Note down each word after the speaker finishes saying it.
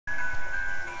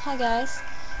Hi guys,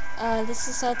 this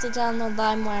is how to download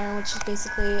Limewire, which is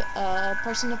basically a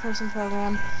person-to-person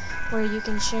program where you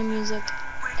can share music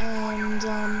and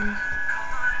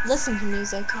listen to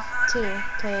music too,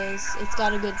 because it's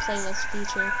got a good playlist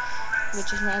feature,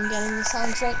 which is where I'm getting the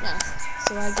songs right now.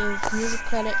 So I give music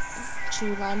credit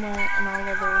to Limewire and all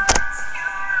other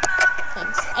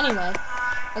things. Anyway,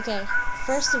 okay,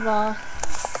 first of all,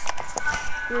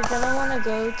 you're gonna want to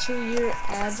go to your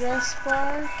address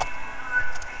bar,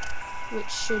 which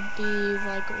should be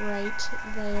like right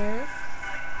there,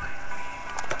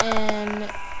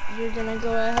 and you're gonna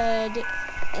go ahead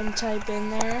and type in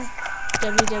there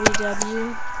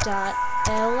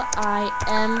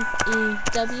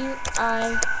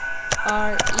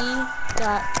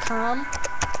www.limewire.com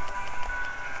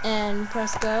and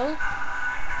press go,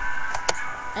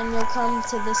 and you'll come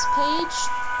to this page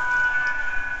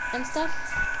and stuff,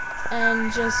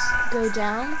 and just go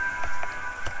down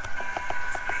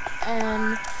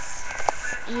and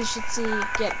you should see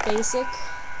get basic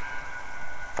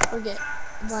or get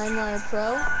Limewire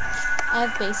Pro. I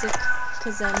have basic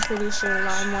because I'm pretty sure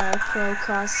Limewire Pro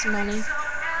costs money.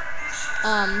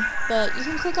 But you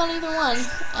can click on either one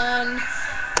and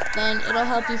then it'll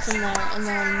help you from there, and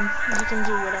then you can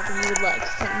do whatever you would like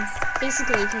from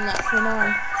that point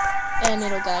on, and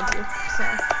it'll guide you. So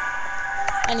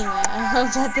anyway, I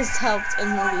hope that this helped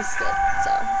and released it.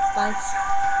 So bye.